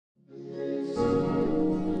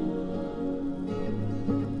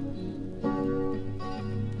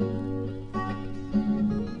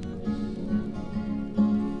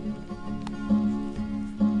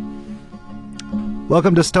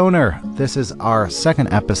Welcome to Stoner. This is our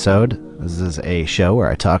second episode. This is a show where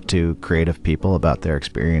I talk to creative people about their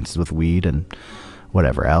experiences with weed and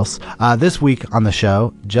whatever else. This week on the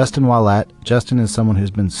show, Justin Ouellette. Justin is someone who's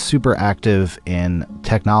been super active in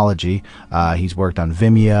technology. He's worked on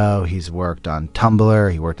Vimeo. He's worked on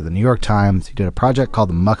Tumblr. He worked at the New York Times. He did a project called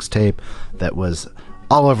the Mux Tape that was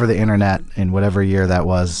all over the internet in whatever year that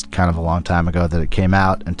was, kind of a long time ago that it came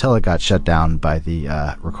out, until it got shut down by the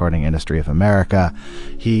Recording Industry of America.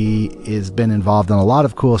 He has been involved in a lot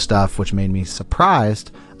of cool stuff, which made me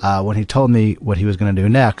surprised when he told me what he was going to do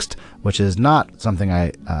next, which is not something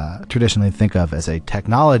I traditionally think of as a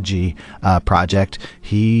technology project.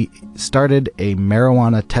 He started a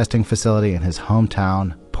marijuana testing facility in his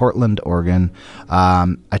hometown, Portland, Oregon.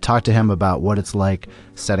 I talked to him about what it's like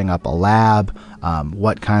setting up a lab,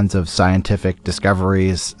 what kinds of scientific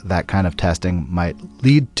discoveries that kind of testing might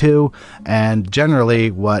lead to, and generally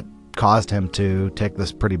what caused him to take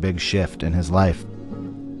this pretty big shift in his life.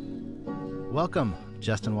 Welcome,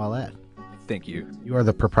 Justin Ouellette. Thank you. You are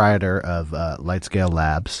the proprietor of Lightscale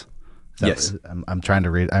Labs. Yes. I'm trying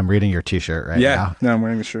to read. I'm reading your T-shirt right now. Yeah, no, I'm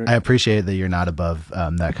wearing the shirt. I appreciate that you're not above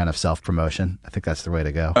that kind of self-promotion. I think that's the way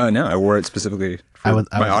to go. No, I wore it specifically for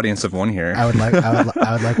my audience of one here. I would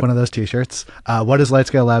like one of those T-shirts. What does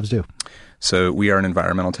Lightscale Labs do? So we are an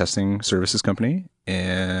environmental testing services company,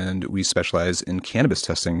 and we specialize in cannabis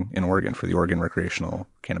testing in Oregon for the Oregon recreational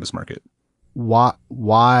cannabis market.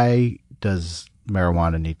 Why does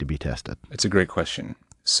marijuana need to be tested? It's a great question.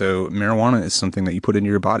 So marijuana is something that you put into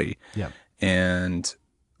your body. Yeah. And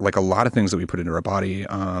like a lot of things that we put into our body,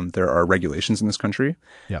 there are regulations in this country.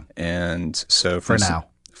 Yeah. And so For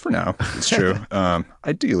now, it's true.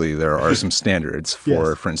 Ideally, there are some standards for,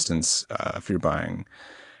 Yes. for instance, if you're buying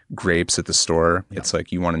grapes at the store, it's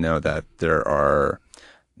like you want to know that there are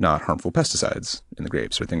not harmful pesticides in the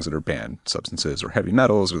grapes or things that are banned substances or heavy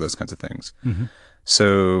metals or those kinds of things. Mm-hmm.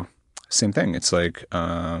 So same thing. It's like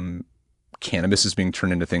cannabis is being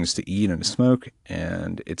turned into things to eat and to smoke,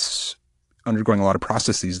 and it's undergoing a lot of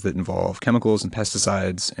processes that involve chemicals and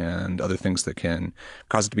pesticides and other things that can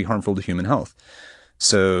cause it to be harmful to human health.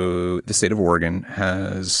 So the state of Oregon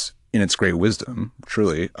has, in its great wisdom,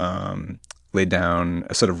 truly, laid down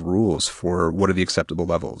a set of rules for what are the acceptable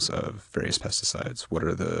levels of various pesticides. What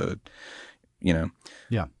are the,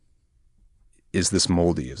 Yeah. Is this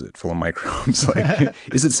moldy? Is it full of microbes? Like,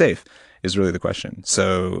 is it safe? Is really the question.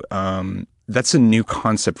 So that's a new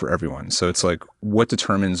concept for everyone. So it's like, what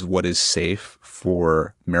determines what is safe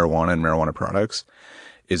for marijuana and marijuana products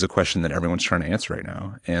is a question that everyone's trying to answer right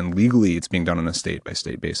now. And legally, it's being done on a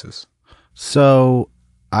state-by-state basis. So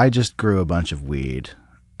I just grew a bunch of weed.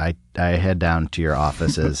 I head down to your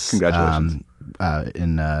offices. Congratulations. It's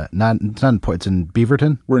in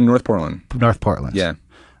Beaverton? We're in North Portland. North Portland. Yeah.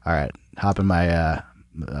 All right. Hop in my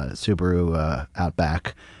Subaru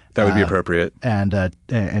Outback. That would be appropriate. And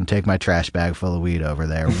take my trash bag full of weed over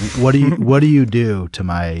there. What do you do to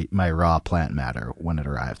my raw plant matter when it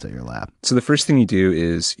arrives at your lab? So the first thing you do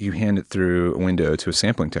is you hand it through a window to a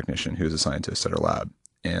sampling technician who's a scientist at our lab.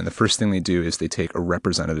 And the first thing they do is they take a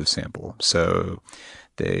representative sample. So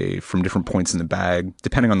they, from different points in the bag,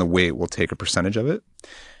 depending on the weight, will take a percentage of it,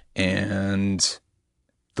 and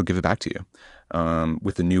they'll give it back to you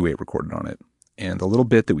with the new weight recorded on it. And the little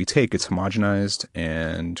bit that we take, it's homogenized,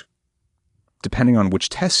 and depending on which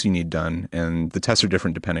tests you need done, and the tests are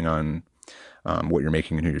different depending on what you're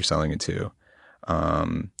making and who you're selling it to,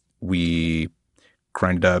 we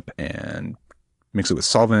grind it up and mix it with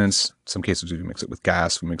solvents. In some cases, we mix it with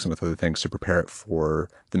gas. We mix it with other things to prepare it for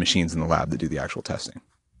the machines in the lab that do the actual testing.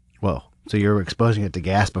 Whoa. So you're exposing it to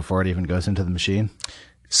gas before it even goes into the machine?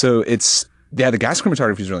 So the gas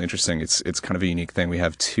chromatography is really interesting. It's kind of a unique thing. We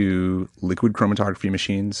have two liquid chromatography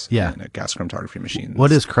machines and a gas chromatography machine.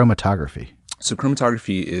 What is chromatography? So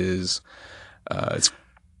chromatography is,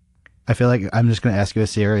 I feel like I'm just going to ask you a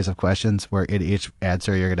series of questions where in each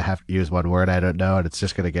answer you're going to have to use one word I don't know, and it's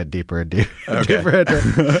just going to get deeper and deeper. Okay.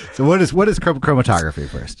 Deeper. So what is chromatography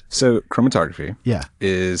first? So chromatography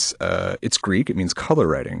is it's Greek. It means color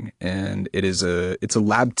writing, and it's a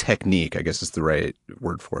lab technique, I guess is the right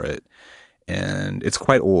word for it. And it's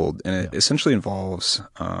quite old, and it essentially involves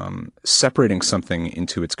separating something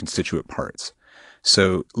into its constituent parts.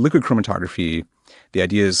 So liquid chromatography, the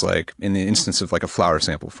idea is like in the instance of like a flower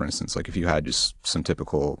sample, for instance, like if you had just some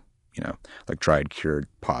typical, like dried, cured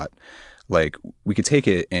pot, like we could take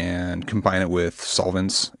it and combine it with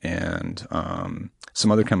solvents and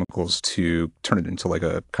some other chemicals to turn it into like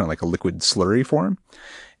a kind of like a liquid slurry form.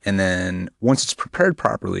 And then once it's prepared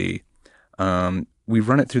properly, we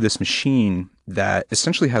run it through this machine that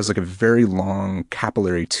essentially has like a very long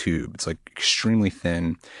capillary tube. It's like extremely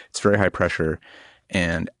thin. It's very high pressure.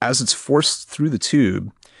 And as it's forced through the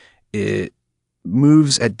tube, it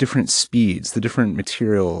moves at different speeds. The different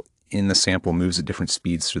material in the sample moves at different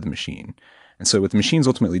speeds through the machine. And so what the machines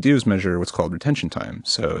ultimately do is measure what's called retention time.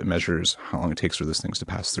 So it measures how long it takes for those things to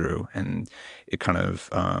pass through. And it kind of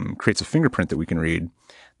creates a fingerprint that we can read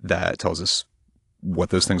that tells us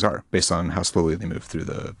what those things are based on how slowly they move through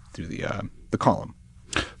the column.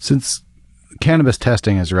 Since cannabis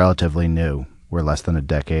testing is relatively new, we're less than a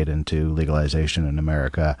decade into legalization in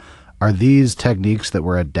America, are these techniques that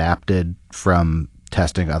were adapted from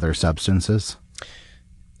testing other substances?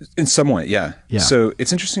 In some way, yeah. Yeah. So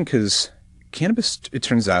it's interesting because cannabis, it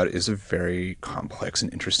turns out, is a very complex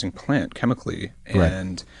and interesting plant chemically.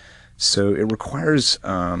 And so it requires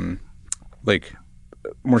like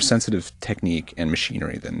more sensitive technique and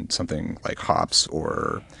machinery than something like hops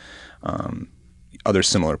or other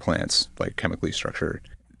similar plants, like chemically structured.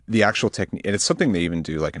 The actual technique, and it's something they even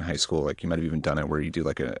do like in high school, like you might have even done it where you do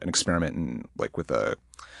like an experiment and like with a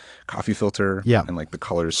coffee filter and like the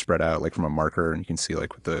colors spread out like from a marker, and you can see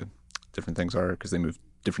like what the different things are because they move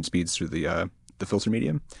different speeds through the filter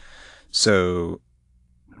medium. So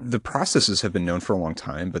the processes have been known for a long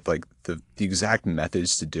time, but like the exact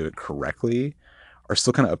methods to do it correctly are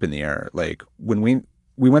still kind of up in the air. Like when we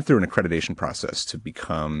went through an accreditation process to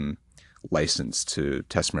become licensed to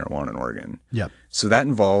test marijuana in Oregon. Yep. So that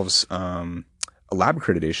involves a lab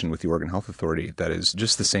accreditation with the Oregon Health Authority that is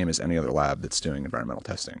just the same as any other lab that's doing environmental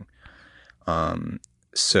testing.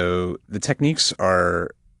 So the techniques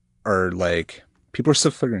are like, people are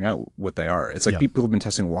still figuring out what they are. It's like people have been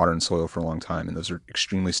testing water and soil for a long time, and those are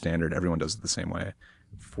extremely standard. Everyone does it the same way.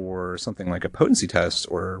 For something like a potency test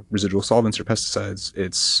or residual solvents or pesticides,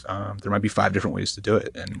 it's there might be 5 different ways to do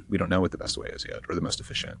it, and we don't know what the best way is yet or the most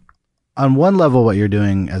efficient. On one level, what you're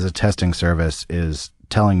doing as a testing service is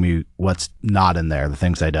telling me what's not in there, the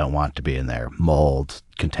things I don't want to be in there, mold,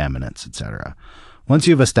 contaminants, etc. Once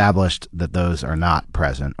you've established that those are not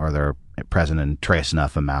present, or they're present in trace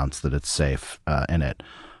enough amounts that it's safe in it,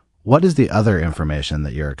 what is the other information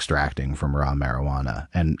that you're extracting from raw marijuana,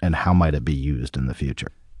 and how might it be used in the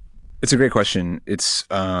future? It's a great question. It's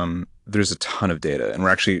there's a ton of data, and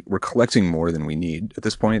we're collecting more than we need at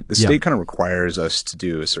this point. The state kind of requires us to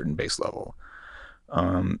do a certain base level.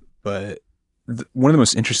 But one of the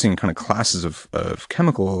most interesting kind of classes of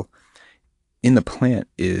chemical in the plant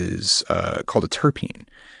is called a terpene.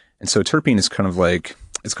 And so a terpene is kind of like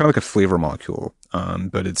a flavor molecule,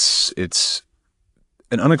 but it's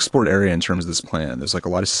an unexplored area in terms of this plant. There's like a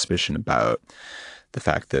lot of suspicion about the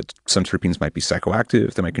fact that some terpenes might be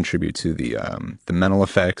psychoactive, that might contribute to the mental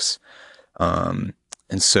effects. And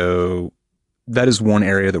so that is one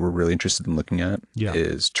area that we're really interested in looking at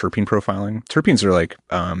is terpene profiling. Terpenes are like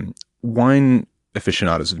wine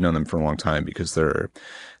aficionados have known them for a long time because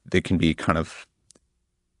they can be kind of,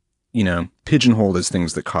 pigeonholed as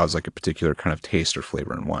things that cause like a particular kind of taste or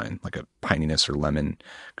flavor in wine, like a pininess or lemon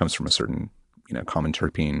comes from a certain, common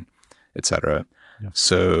terpene, etc. Yeah.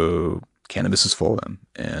 So cannabis is full of them,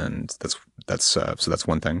 and that's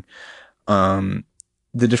one thing.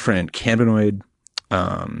 The different cannabinoid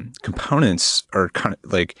components are kind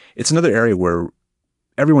of like, it's another area where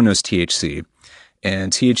everyone knows THC,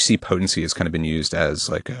 and THC potency has kind of been used as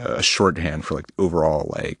like a shorthand for like overall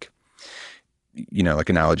like, like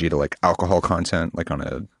analogy to like alcohol content, like on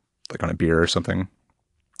a beer or something.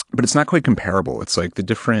 But it's not quite comparable. It's like the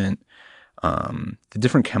different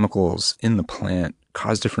chemicals in the plant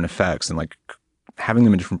cause different effects, and like having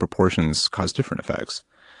them in different proportions cause different effects.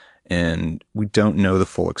 And we don't know the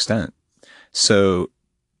full extent. So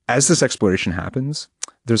as this exploration happens,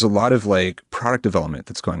 there's a lot of like product development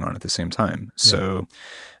that's going on at the same time. So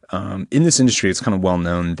in this industry, it's kind of well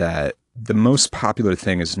known that the most popular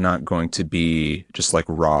thing is not going to be just like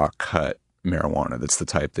raw cut marijuana. That's the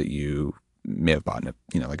type that you may have bought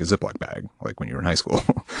in a, like a Ziploc bag, like when you were in high school.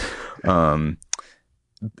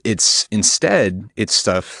 It's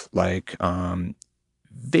stuff like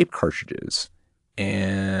vape cartridges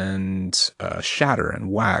and shatter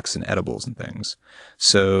and wax and edibles and things.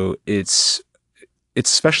 So it's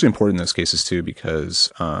especially important in those cases too,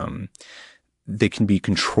 because they can be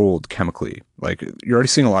controlled chemically. Like you're already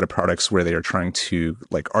seeing a lot of products where they are trying to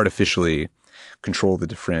like artificially control the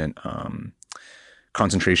different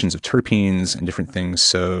concentrations of terpenes and different things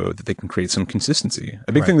so that they can create some consistency.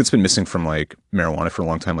 A big thing that's been missing from like marijuana for a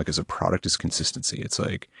long time, like as a product, is consistency. It's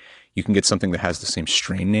like you can get something that has the same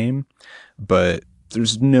strain name, but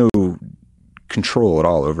there's no control at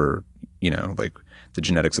all over, like the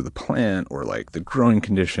genetics of the plant or like the growing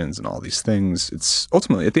conditions and all these things. It's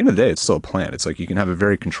ultimately, at the end of the day, it's still a plant. It's like you can have a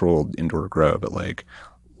very controlled indoor grow, but like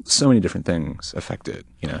so many different things affect it,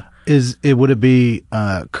 you know? Would it be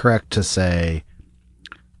correct to say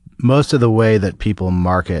most of the way that people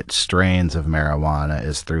market strains of marijuana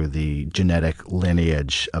is through the genetic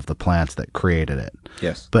lineage of the plants that created it?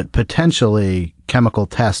 Yes. But potentially chemical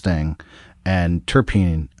testing and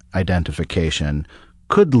terpene identification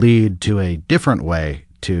could lead to a different way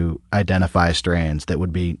to identify strains that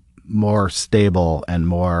would be more stable and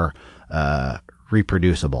more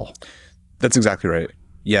reproducible. That's exactly right.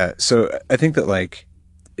 Yeah. So I think that like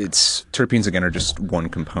terpenes again are just one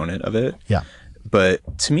component of it. Yeah.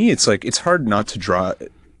 But to me, it's like, it's hard not to draw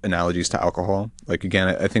analogies to alcohol. Like, again,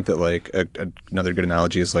 I think that like another good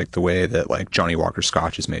analogy is like the way that like Johnny Walker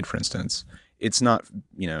Scotch is made, for instance. It's not,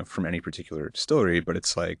 you know, from any particular distillery, but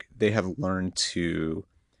it's like they have learned to,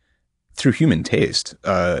 through human taste,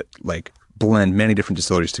 like blend many different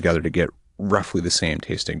distilleries together to get roughly the same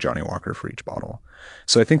tasting Johnny Walker for each bottle.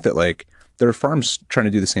 So I think that like there are farms trying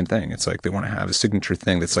to do the same thing. It's like they want to have a signature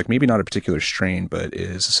thing that's like maybe not a particular strain, but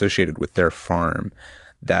is associated with their farm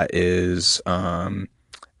that is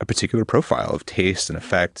a particular profile of taste and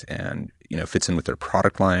effect and, you know, fits in with their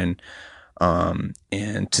product line.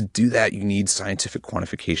 And to do that, you need scientific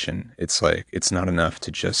quantification. It's like, it's not enough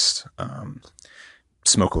to just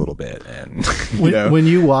smoke a little bit. And when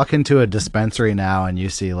you walk into a dispensary now and you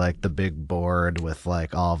see like the big board with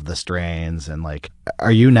like all of the strains and like,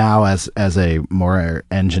 are you now as a more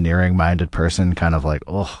engineering minded person kind of like,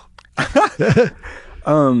 oh,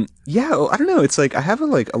 yeah, well, I don't know. It's like, I have a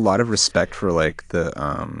lot of respect for like the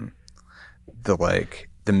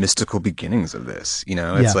mystical beginnings of this, you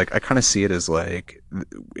know. It's like I kind of see it as like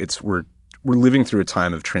we're living through a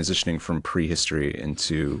time of transitioning from prehistory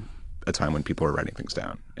into a time when people are writing things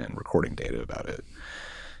down and recording data about it.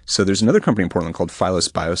 So there's another company in Portland called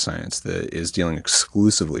Phylos Bioscience that is dealing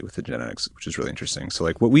exclusively with the genetics, which is really interesting. So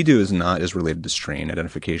like what we do is not as related to strain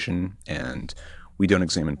identification, and we don't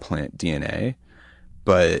examine plant DNA,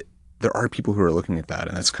 but there are people who are looking at that,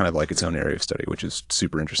 and that's kind of like its own area of study, which is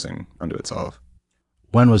super interesting unto itself.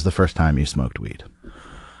 When was the first time you smoked weed?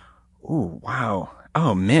 Oh, wow.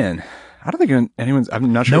 Oh, man. I don't think anyone's,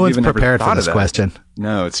 I'm not sure no if one's even prepared ever thought for this of that. question.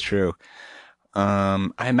 No, it's true.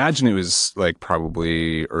 I imagine it was like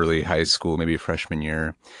probably early high school, maybe freshman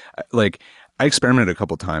year. Like I experimented a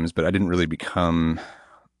couple times, but I didn't really become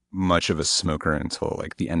much of a smoker until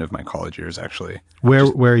like the end of my college years, actually. Where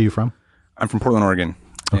are you from? I'm from Portland, Oregon.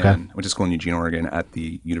 Okay. And I went to school in Eugene, Oregon at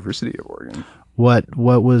the University of Oregon. What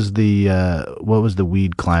was the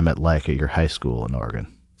weed climate like at your high school in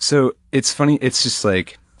Oregon? So it's funny. It's just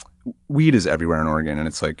like weed is everywhere in Oregon, and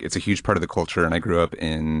it's like it's a huge part of the culture. And I grew up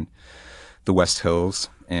in the West Hills,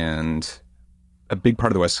 and a big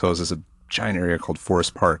part of the West Hills is a giant area called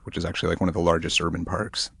Forest Park, which is actually like one of the largest urban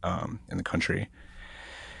parks in the country.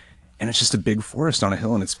 And it's just a big forest on a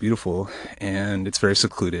hill, and it's beautiful, and it's very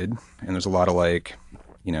secluded. And there's a lot of like,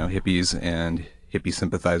 you know, hippies and hippie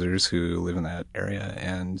sympathizers who live in that area.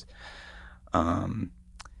 And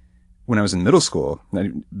when I was in middle school,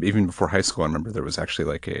 even before high school, I remember there was actually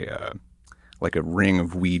like a ring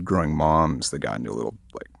of weed growing moms that got into a little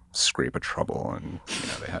like scrape of trouble, and you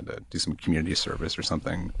know, they had to do some community service or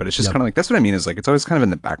something. But it's just kind of like, that's what I mean, is like it's always kind of in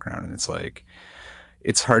the background, and it's like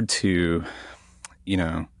it's hard to, you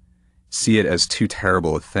know, see it as too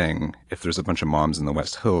terrible a thing if there's a bunch of moms in the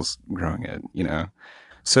West Hills growing it, you know.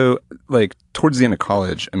 So like towards the end of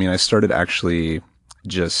college, I mean, I started actually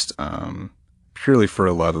just purely for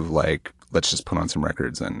a love of like, let's just put on some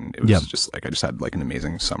records. And it was just like, I just had like an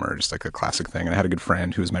amazing summer, just like a classic thing. And I had a good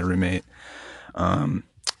friend who was my roommate,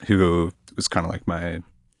 who was kind of like my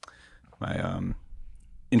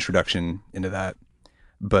introduction into that.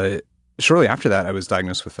 But shortly after that, I was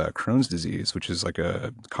diagnosed with Crohn's disease, which is like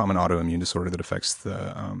a common autoimmune disorder that affects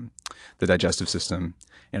the digestive system.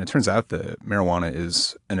 And it turns out that marijuana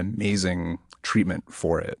is an amazing treatment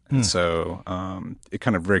for it. And so it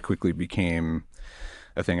kind of very quickly became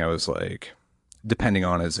a thing I was like depending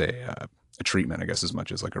on as a treatment, I guess, as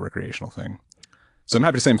much as like a recreational thing. So I'm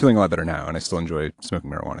happy to say I'm feeling a lot better now, and I still enjoy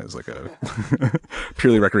smoking marijuana as like a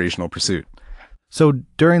purely recreational pursuit. So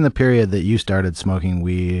during the period that you started smoking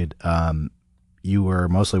weed, you were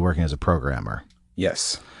mostly working as a programmer.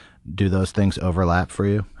 Yes. Do those things overlap for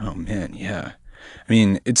you? Oh man, yeah. I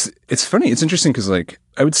mean, it's funny. It's interesting because like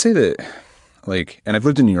I would say that like, and I've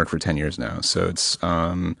lived in New York for 10 years now, so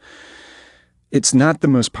it's not the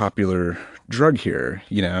most popular drug here,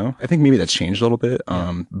 you know. I think maybe that's changed a little bit,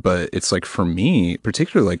 but it's like for me,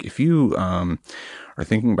 particularly like if you are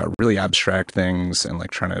thinking about really abstract things and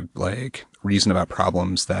like trying to like reason about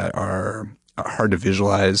problems that are hard to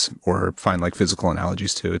visualize or find like physical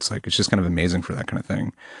analogies to. It's just kind of amazing for that kind of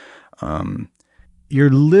thing. You're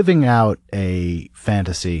living out a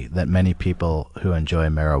fantasy that many people who enjoy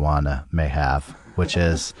marijuana may have, which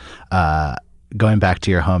is going back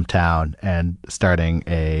to your hometown and starting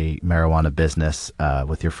a marijuana business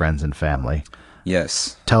with your friends and family.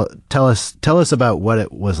 Yes. Tell us about what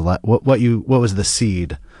it was like. What was the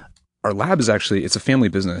seed? Our lab is it's a family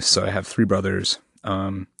business. So I have three brothers.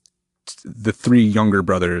 The three younger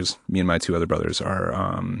brothers, me and my two other brothers,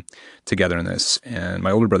 are together in this. And my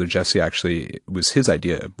older brother, Jesse, actually, it was his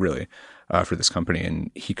idea, really, for this company. And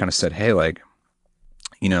he kind of said, hey, like,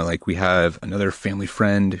 we have another family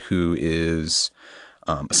friend who is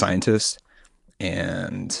a scientist.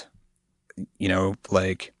 And,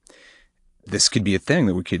 this could be a thing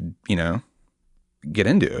that we could, get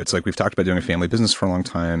into. It's like we've talked about doing a family business for a long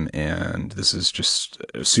time, and this is just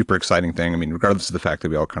a super exciting thing. I mean, regardless of the fact that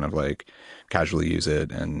we all kind of like casually use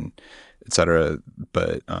it and et cetera.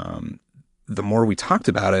 But the more we talked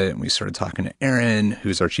about it, and we started talking to Aaron,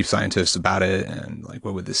 who's our chief scientist, about it, and like,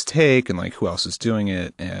 what would this take, and like, who else is doing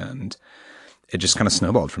it, and it just kind of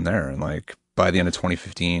snowballed from there. And like by the end of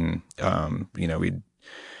 2015, we'd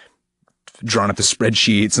drawn up the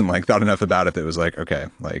spreadsheets and like thought enough about it that it was like, okay,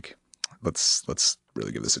 like let's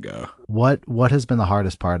really give this a go. What has been the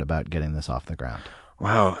hardest part about getting this off the ground?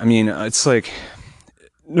 Wow. I mean, it's like,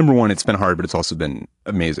 number one, it's been hard, but it's also been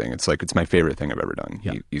amazing. It's like, it's my favorite thing I've ever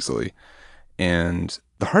done, easily. And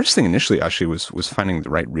the hardest thing initially actually was finding the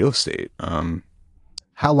right real estate.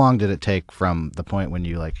 How long did it take from the point when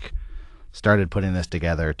you like started putting this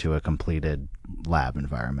together to a completed lab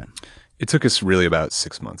environment? It took us really about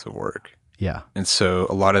 6 months of work. Yeah. And so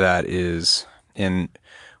a lot of that is, and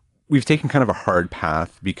we've taken kind of a hard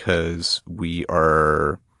path because we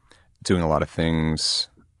are doing a lot of things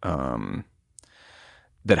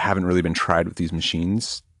that haven't really been tried with these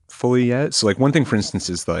machines fully yet. So like one thing, for instance,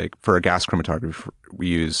 is like for a gas chromatography, we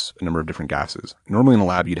use a number of different gases. Normally in a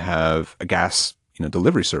lab, you'd have a gas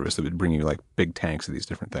delivery service that would bring you like big tanks of these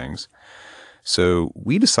different things. So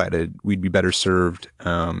we decided we'd be better served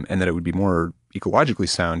and that it would be more ecologically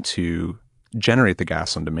sound to generate the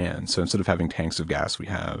gas on demand. So instead of having tanks of gas, we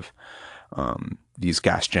have these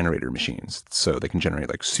gas generator machines. So they can generate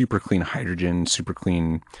like super clean hydrogen, super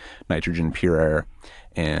clean nitrogen, pure air.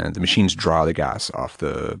 And the machines draw the gas off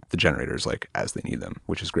the generators like as they need them,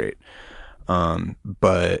 which is great.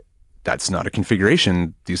 But that's not a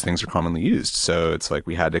configuration these things are commonly used. So it's like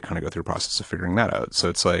we had to kind of go through a process of figuring that out. So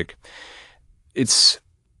it's like,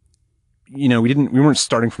 we weren't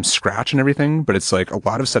starting from scratch and everything, but it's like a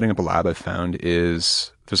lot of setting up a lab I've found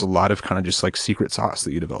is there's a lot of kind of just like secret sauce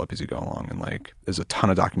that you develop as you go along. And like, there's a ton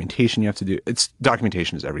of documentation you have to do.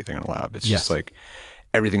 Documentation is everything in a lab. It's just like,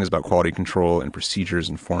 everything is about quality control and procedures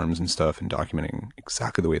and forms and stuff and documenting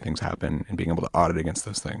exactly the way things happen and being able to audit against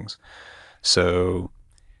those things. So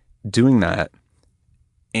doing that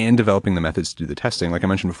and developing the methods to do the testing, like I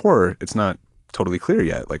mentioned before, it's not totally clear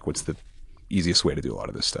yet, like what's the easiest way to do a lot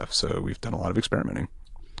of this stuff. So we've done a lot of experimenting.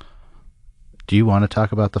 Do you want to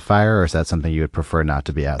talk about the fire, or is that something you would prefer not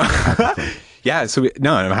to be out there? Yeah. So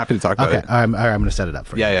I'm happy to talk about it. I'm going to set it up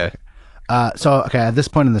for you. Yeah. Okay, at this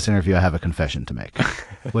point in this interview, I have a confession to make,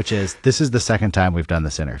 which is this is the second time we've done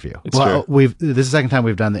this interview. This is the second time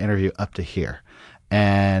we've done the interview up to here.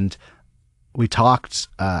 And we talked,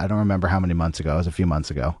 I don't remember how many months ago, it was a few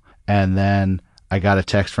months ago. And then I got a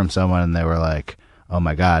text from someone and they were like, "Oh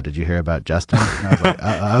my God, did you hear about Justin?" And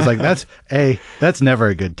I was like, that's never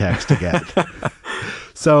a good text to get.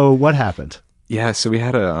 So what happened? Yeah, so we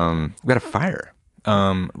had a fire.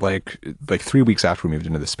 Like 3 weeks after we moved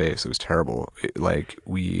into the space. It was terrible.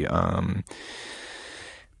 We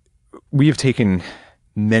have taken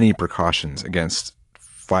many precautions against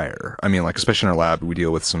fire. I mean, like, especially in our lab, we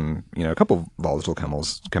deal with some, a couple of volatile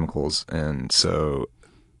chemicals. And so,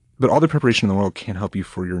 but all the preparation in the world can't help you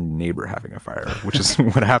for your neighbor having a fire, which is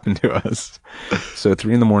what happened to us. So at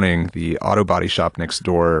 3 a.m, the auto body shop next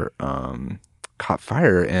door, caught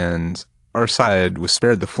fire, and our side was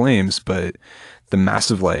spared the flames, but the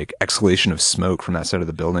massive like exhalation of smoke from that side of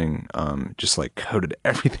the building just like coated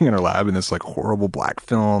everything in our lab in this like horrible black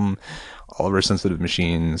film, all of our sensitive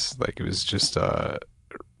machines. Like, it was just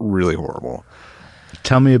really horrible.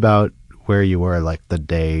 Tell me about where you were like the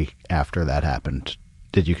day after that happened.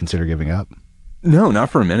 Did you consider giving up? No, not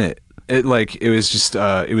for a minute. It was just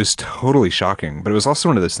it was totally shocking, but it was also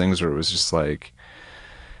one of those things where it was just like,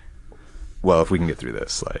 well, if we can get through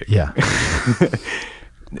this, like, yeah.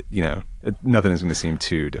 Nothing is going to seem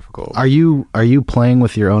too difficult. Are you playing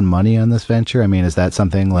with your own money on this venture? I mean, is that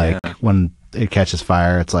something like when it catches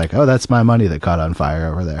fire, it's like, oh, that's my money that caught on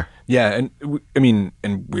fire over there. Yeah, and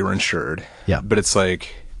and we were insured. Yeah. But it's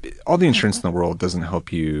like all the insurance in the world doesn't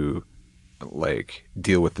help you like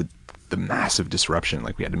deal with the massive disruption.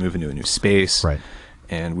 Like we had to move into a new space. Right.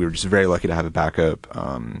 And we were just very lucky to have a backup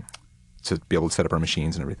to be able to set up our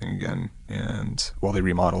machines and everything again. And while they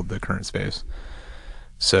remodeled the current space.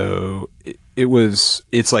 So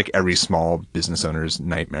it's like every small business owner's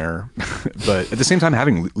nightmare. But at the same time,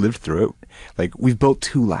 having lived through it, like we've built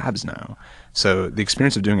 2 labs now. So the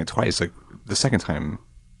experience of doing it twice, like the second time,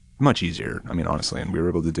 much easier. I mean, honestly, and we were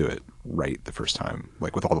able to do it right the first time,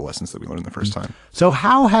 like with all the lessons that we learned the first time. So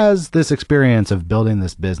how has this experience of building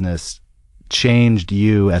this business changed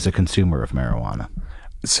you as a consumer of marijuana?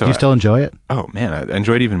 So do you still enjoy it? Oh man, I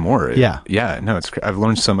enjoy it even more. Yeah. No, I've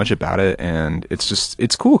learned so much about it, and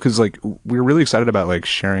it's cool because like we're really excited about like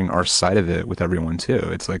sharing our side of it with everyone too.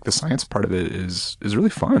 It's like the science part of it is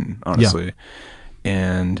really fun, honestly. Yeah.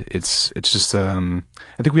 And it's just I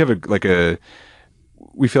think we have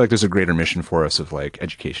we feel like there's a greater mission for us of like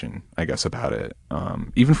education, I guess, about it.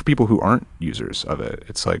 Even for people who aren't users of it,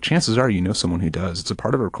 it's like chances are you know someone who does. It's a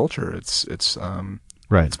part of our culture. It's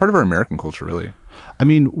right. It's part of our American culture, really. I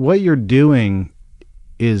mean, what you're doing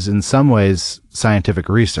is in some ways scientific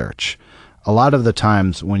research. A lot of the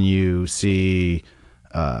times when you see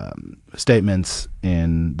statements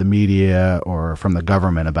in the media or from the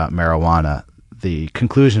government about marijuana, the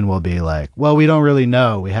conclusion will be like, well, we don't really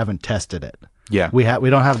know. We haven't tested it. Yeah. We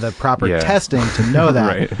don't have the proper testing to know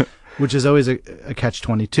that, right. Which is always a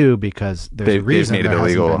catch-22 because there's a reason they've made there it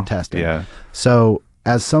illegal. hasn't been testing. Yeah. So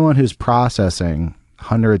as someone who's processing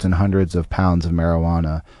hundreds and hundreds of pounds of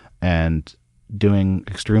marijuana and doing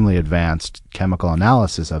extremely advanced chemical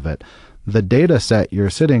analysis of it, the data set you're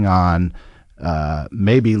sitting on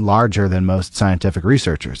may be larger than most scientific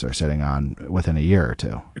researchers are sitting on within a year or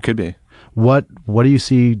two. It could be. What do you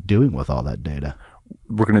see doing with all that data?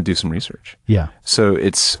 We're going to do some research. Yeah. So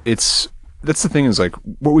that's the thing is like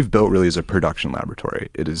what we've built really is a production laboratory.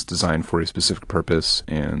 It is designed for a specific purpose,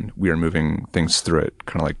 and we are moving things through it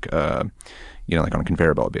kind of like, like on a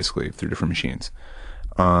conveyor belt, basically through different machines.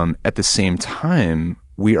 At the same time,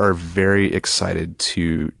 we are very excited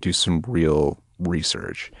to do some real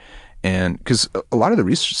research. And because a lot of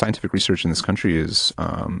the scientific research in this country is,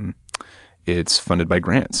 it's funded by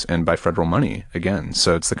grants and by federal money again.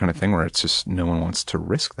 So it's the kind of thing where it's just no one wants to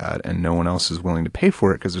risk that, and no one else is willing to pay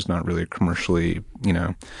for it because there's not really a commercially,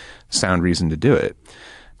 sound reason to do it.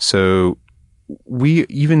 So we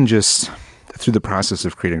even just through the process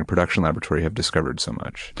of creating a production laboratory have discovered so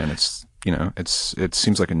much, and it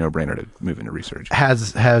seems like a no-brainer to move into research.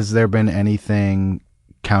 Has there been anything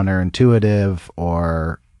counterintuitive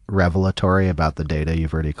or revelatory about the data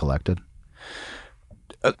you've already collected?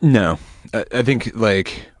 No, I think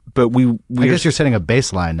but I guess you're setting a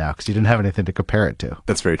baseline now because you didn't have anything to compare it to.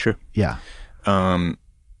 That's very true. Yeah.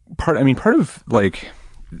 Part of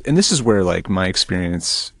and this is where my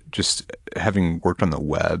experience just having worked on the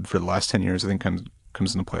web for the last 10 years, I think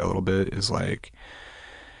comes into play a little bit, is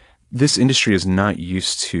this industry is not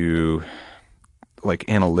used to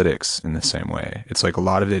analytics in the same way. It's a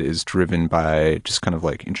lot of it is driven by just kind of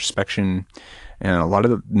introspection, and a lot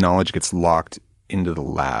of the knowledge gets locked into the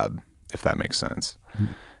lab, if that makes sense.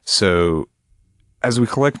 Mm-hmm. So as we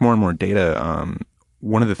collect more and more data,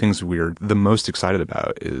 one of the things we're the most excited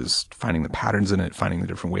about is finding the patterns in it, finding the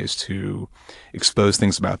different ways to expose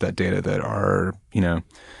things about that data that are,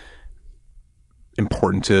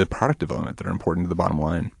 important to product development, that are important to the bottom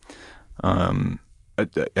line.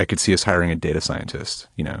 I could see us hiring a data scientist,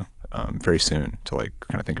 very soon to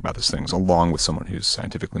kind of think about these things along with someone who's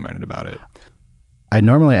scientifically minded about it. I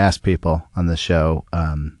normally ask people on this show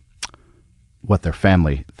what their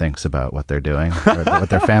family thinks about what they're doing, or what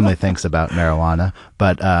their family thinks about marijuana.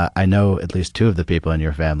 But I know at least 2 of the people in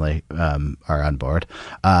your family are on board.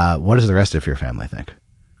 What does the rest of your family think?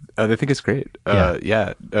 They think it's great.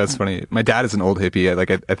 Yeah, that's funny. My dad is an old hippie.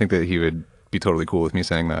 I think that he would be totally cool with me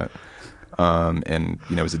saying that. And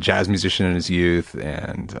was a jazz musician in his youth,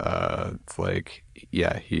 and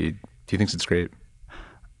he thinks it's great.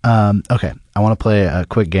 Okay, I want to play a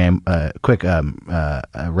quick game, a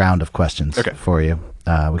round of questions for you.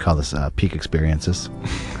 We call this peak experiences.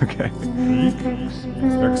 Okay. Peak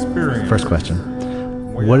experience. First question: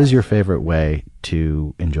 what is your favorite way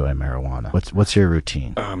to enjoy marijuana? What's your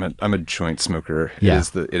routine? I'm a joint smoker. Yeah. It's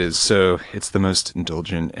the most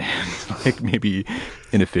indulgent and maybe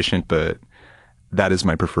inefficient, but that is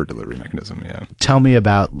my preferred delivery mechanism. Yeah. Tell me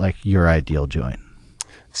about your ideal joint.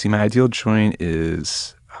 See, my ideal joint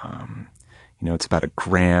is, it's about 1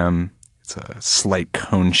 gram. It's a slight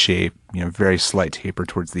cone shape, very slight taper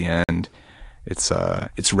towards the end.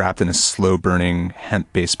 It's wrapped in a slow burning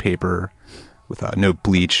hemp based paper with no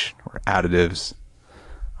bleach or additives.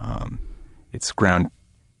 It's ground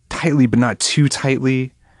tightly but not too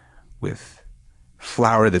tightly, with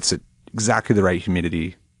flour that's at exactly the right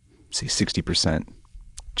humidity, say 60%,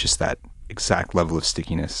 just that exact level of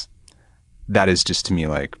stickiness. That is just, to me,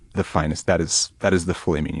 like the finest. That is the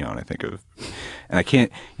filet mignon I think of. And I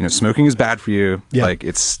can't, smoking is bad for you. Yeah. Like,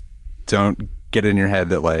 don't get it in your head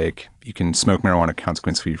that like you can smoke marijuana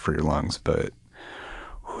consequence-free for your lungs, but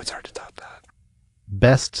it's hard to top that.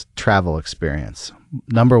 Best travel experience.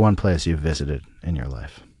 Number one place you've visited in your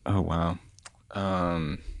life. Oh, wow.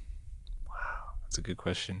 Wow. That's a good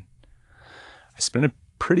question. I spent a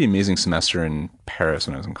pretty amazing semester in Paris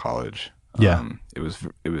when I was in college. Yeah. It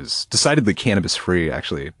was decidedly cannabis free,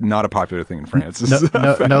 actually. Not a popular thing in France.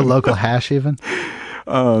 No local hash even?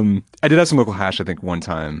 I did have some local hash, I think, one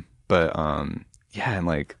time. But yeah, and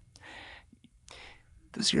like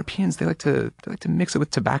those Europeans, they like to mix it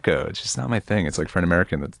with tobacco. It's just not my thing. It's like, for an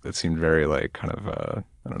American, that seemed very like kind of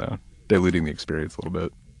I don't know, diluting the experience a little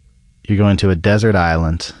bit. You're going to a desert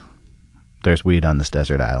island. There's weed on this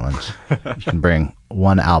desert island. You can bring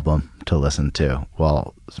one album to listen to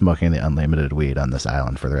while smoking the unlimited weed on this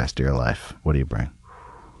island for the rest of your life. What do you bring?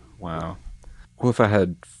 Wow. Well, if I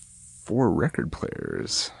had 4 record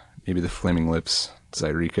players, maybe the Flaming Lips,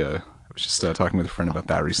 Zyrica. I was just talking with a friend about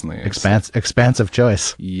that recently. Expansive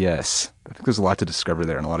choice. Yes. I think there's a lot to discover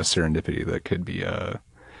there and a lot of serendipity that could be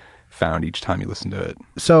found each time you listen to it.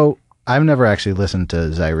 So I've never actually listened to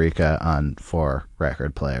Zyrica on 4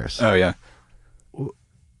 record players. Oh, yeah.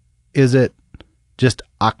 Is it just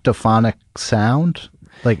octophonic sound,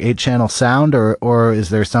 like 8-channel sound, or is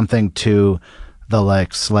there something to the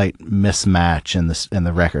like slight mismatch in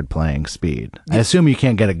the record playing speed? I assume you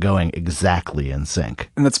can't get it going exactly in sync.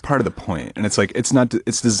 And that's part of the point. And it's like,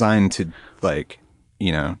 it's designed to like,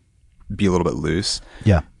 be a little bit loose.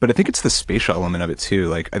 Yeah. But I think it's the spatial element of it too.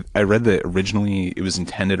 Like I read that originally it was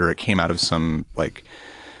intended, or it came out of some like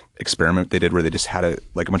experiment they did where they just had a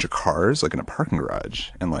bunch of cars like in a parking garage,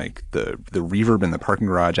 and like the reverb in the parking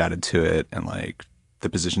garage added to it, and like the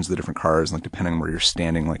positions of the different cars, and like depending on where you're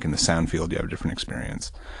standing, like in the sound field, you have a different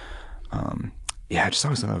experience. Yeah, I just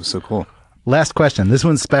always thought that was so cool. Last question. This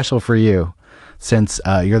one's special for you, since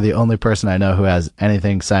you're the only person I know who has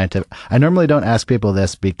anything scientific. I normally don't ask people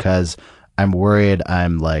this because I'm worried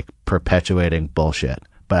I'm like perpetuating bullshit.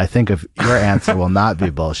 But I think if your answer will not be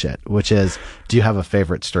bullshit, which is, do you have a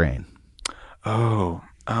favorite strain? Oh,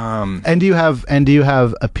 and do you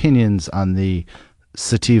have opinions on the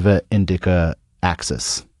sativa indica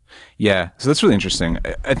axis? Yeah, so that's really interesting.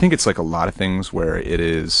 I think it's like a lot of things where it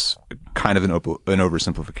is kind of an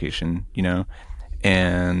oversimplification,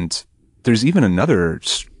 and there's even another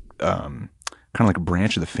kind of like a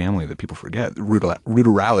branch of the family that people forget,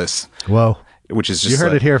 ruderalis. Whoa. Which is just you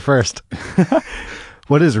heard it here first.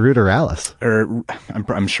 What is ruderalis? Or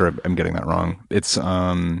I'm sure I'm getting that wrong. It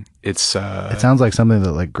sounds like something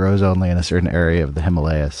that like grows only in a certain area of the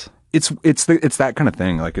Himalayas. It's that kind of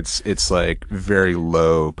thing. Like it's like very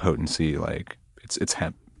low potency. Like it's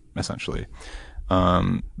hemp essentially.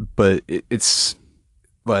 But it's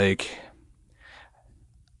like,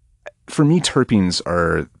 for me, terpenes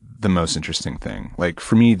are the most interesting thing. Like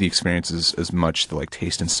for me, the experience is as much the like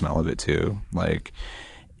taste and smell of it too. Like,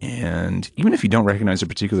 and even if you don't recognize a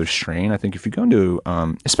particular strain, I think if you go into,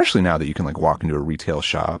 especially now that you can like walk into a retail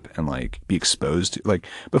shop and like be exposed to, like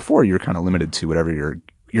before you're kind of limited to whatever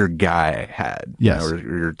your guy had, yes, or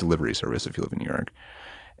your delivery service if you live in New York.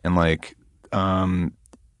 And like,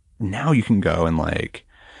 now you can go and like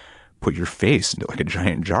put your face into like a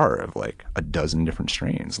giant jar of like a dozen different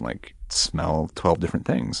strains and like smell 12 different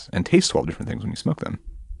things and taste 12 different things when you smoke them.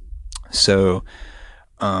 So,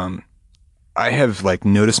 I have like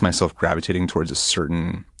noticed myself gravitating towards a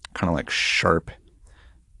certain kind of like sharp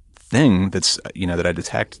thing that's, that I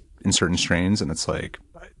detect in certain strains. And it's like,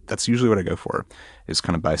 that's usually what I go for, is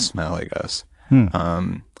kind of by smell, I guess.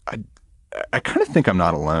 I kind of think I'm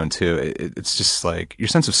not alone too. It's just like your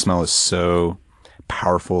sense of smell is so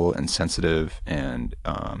powerful and sensitive, and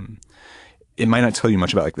it might not tell you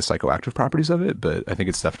much about like the psychoactive properties of it, but I think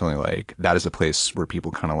it's definitely like that is a place where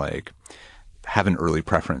people kind of like have an early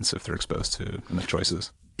preference if they're exposed to enough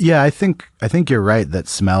choices. Yeah, I think you're right that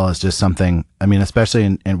smell is just something, I mean,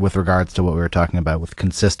 especially in with regards to what we were talking about with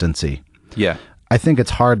consistency. Yeah. I think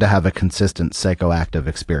it's hard to have a consistent psychoactive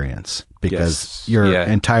experience because your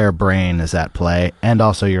entire brain is at play, and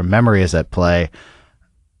also your memory is at play,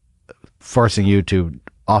 forcing you to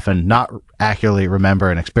often not accurately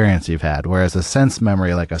remember an experience you've had. Whereas a sense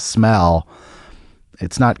memory, like a smell,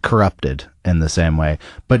 it's not corrupted in the same way.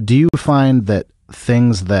 But do you find that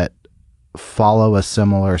things that follow a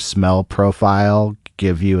similar smell profile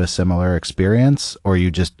give you a similar experience, or you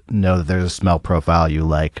just know that there's a smell profile you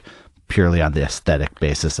like purely on the aesthetic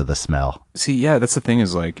basis of the smell? See, yeah, that's the thing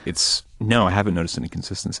is like, no, I haven't noticed any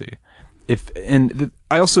consistency. I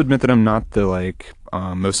also admit that I'm not the like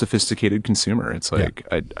most sophisticated consumer. It's like,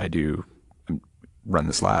 I do run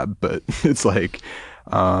this lab, but it's like,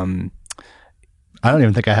 I don't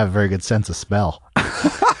even think I have a very good sense of smell.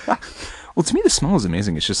 Well, to me, the smell is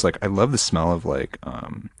amazing. It's just like, I love the smell of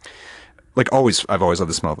I've always loved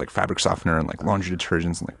the smell of like fabric softener and like laundry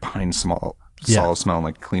detergents and like pine salt smell and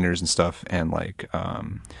like cleaners and stuff. And like,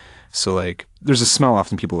 so like there's a smell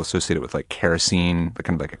often people associate it with like kerosene, like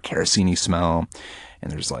kind of like a kerosene-y smell. And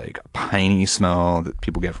there's like a piney smell that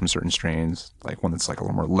people get from certain strains, like one that's like a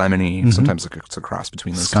little more lemony. Sometimes like it's a cross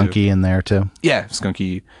between those two. Skunky in there too. Yeah,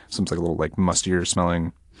 skunky. Sometimes like a little like mustier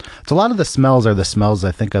smelling. So a lot of the smells are the smells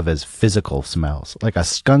I think of as physical smells. Like a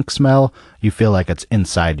skunk smell, you feel like it's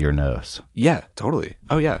inside your nose. Yeah, totally.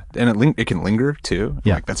 Oh yeah, and it can linger too.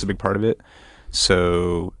 Yeah, like that's a big part of it.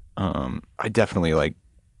 So I definitely like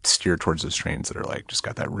steer towards those strains that are like just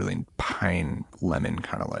got that really pine lemon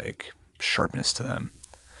kind of like sharpness to them.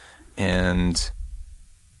 And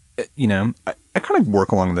you know, I kind of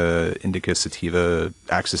work along the indica sativa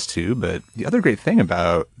axis too, but the other great thing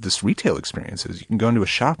about this retail experience is you can go into a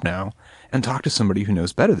shop now and talk to somebody who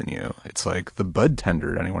knows better than you. It's like the bud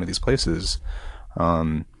tender at any one of these places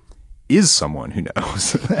is someone who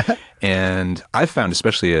knows. And I've found,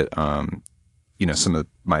 especially at some of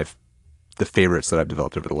the favorites that I've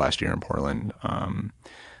developed over the last year in Portland,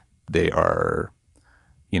 they are,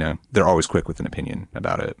 they're always quick with an opinion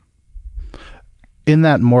about it. In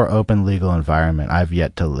that more open legal environment, I've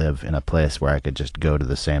yet to live in a place where I could just go to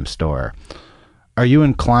the same store. Are you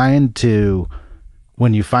inclined to,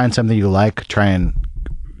 when you find something you like, try and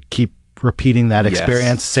keep repeating that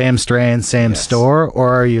experience, same strain, same store?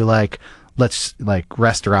 Or are you like, let's like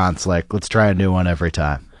restaurants, like let's try a new one every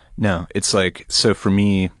time? No, it's like, so for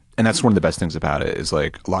me, and that's one of the best things about it, is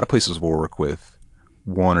like a lot of places will work with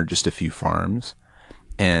one or just a few farms.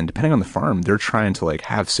 And depending on the farm, they're trying to like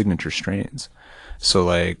have signature strains. So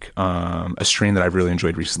like a strain that I've really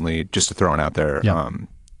enjoyed recently, just to throw one out there, no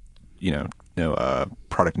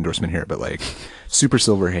product endorsement here, but like Super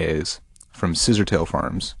Silver Haze from Scissortail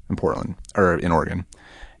Farms in Portland, or in Oregon,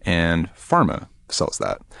 and Pharma sells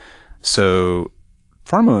that. So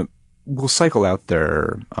Pharma will cycle out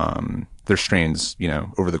their strains,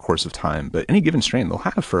 over the course of time, but any given strain they'll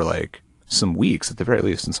have for like some weeks at the very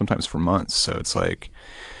least, and sometimes for months. So it's like,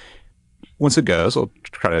 once it goes, I'll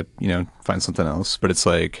try to, find something else. But it's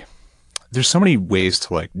like, there's so many ways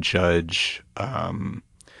to like judge a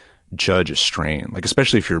strain. Like,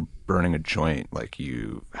 especially if you're burning a joint, like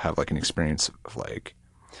you have like an experience of like,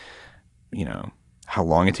 how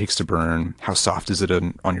long it takes to burn, how soft is it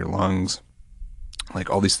on your lungs, like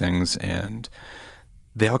all these things. And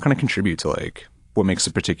they all kind of contribute to like what makes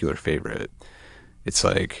a particular favorite. It's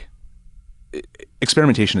like,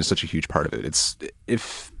 experimentation is such a huge part of it. It's,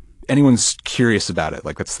 if anyone's curious about it,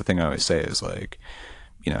 like that's the thing I always say is like,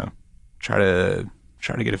 try to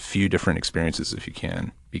get a few different experiences if you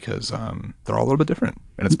can, because they're all a little bit different,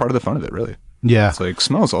 and it's part of the fun of it, really. Yeah, it's like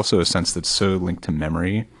smell is also a sense that's so linked to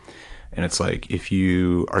memory, and it's like if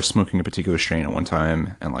you are smoking a particular strain at one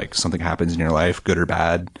time and like something happens in your life, good or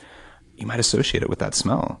bad, you might associate it with that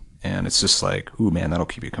smell, and it's just like, ooh man, that'll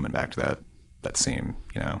keep you coming back to that same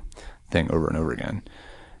thing over and over again.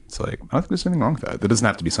 It's like, I don't think there's anything wrong with that. That doesn't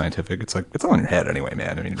have to be scientific. It's like, it's all in your head anyway,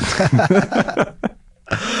 man. I mean,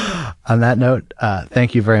 on that note,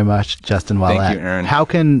 thank you very much, Justin Ouellette. Thank you, Aaron. How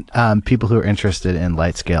can people who are interested in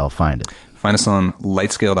Lightscale find it? Find us on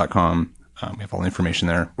lightscale.com. We have all the information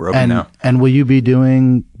there. We're open now. And will you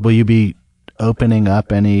be opening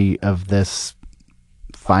up any of this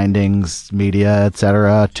findings, media,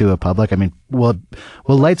 etc., to a public? I mean, will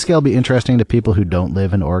Lightscale be interesting to people who don't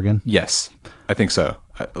live in Oregon? Yes, I think so.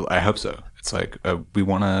 I hope so. It's like we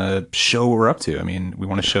want to show what we're up to. I mean, we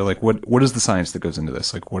want to show like what is the science that goes into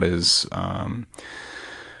this? Like what are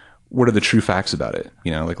the true facts about it?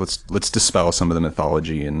 Like let's dispel some of the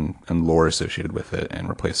mythology and lore associated with it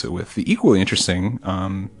and replace it with the equally interesting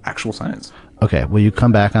actual science. Okay, will you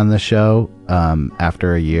come back on the show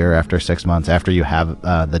after a year, after 6 months, after you have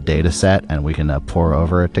the data set and we can pore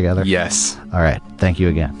over it together? Yes. All right. Thank you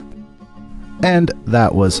again. And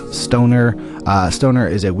that was Stoner. Stoner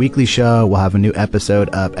is a weekly show. We'll have a new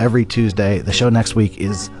episode up every Tuesday. The show next week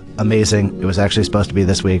is amazing. It was actually supposed to be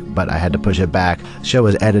this week, but I had to push it back. The show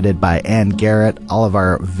was edited by Ann Garrett. All of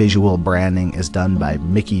our visual branding is done by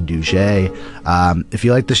Mickey Duget. If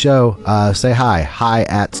you like the show, say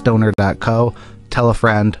hi@stoner.co. Tell a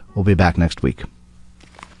friend. We'll be back next week.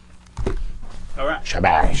 All right.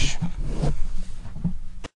 Shabash.